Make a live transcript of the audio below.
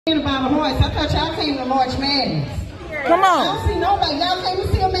About a horse. I thought y'all came to March Madness. Come on. I don't see nobody. Y'all came to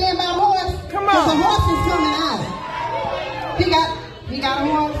see a man about a horse. Come on. Because a horse is coming out. He got a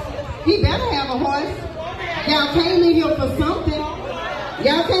horse. He better have a horse. Y'all came in here for something.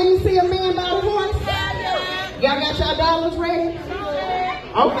 Y'all came to see a man about a horse. Y'all got y'all dollars ready?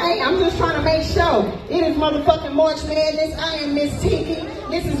 Okay, I'm just trying to make sure. It is motherfucking March Madness. I am Miss Tiki.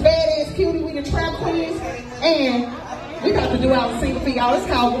 This is Badass Cutie. We the Trap Queens. And we about to do our single for y'all. It's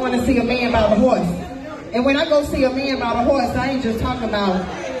called Going to See a Man About a Horse. And when I go see a man about a horse, I ain't just talking about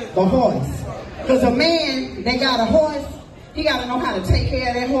the horse. Because a man that got a horse, he got to know how to take care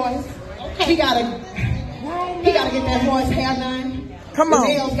of that horse. He got to get that horse hair done. Come on. The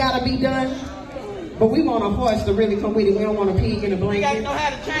nails got to be done. But we want a horse to really come with it. We don't want a pig in a blanket. You got to know how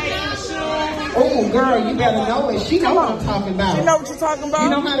to change the shoes. Oh, girl, you better know it. She know what I'm talking about. You know what you're talking about? You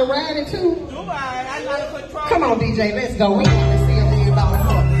know how to ride it, too? Do I know how to control. Come on, DJ, let's go.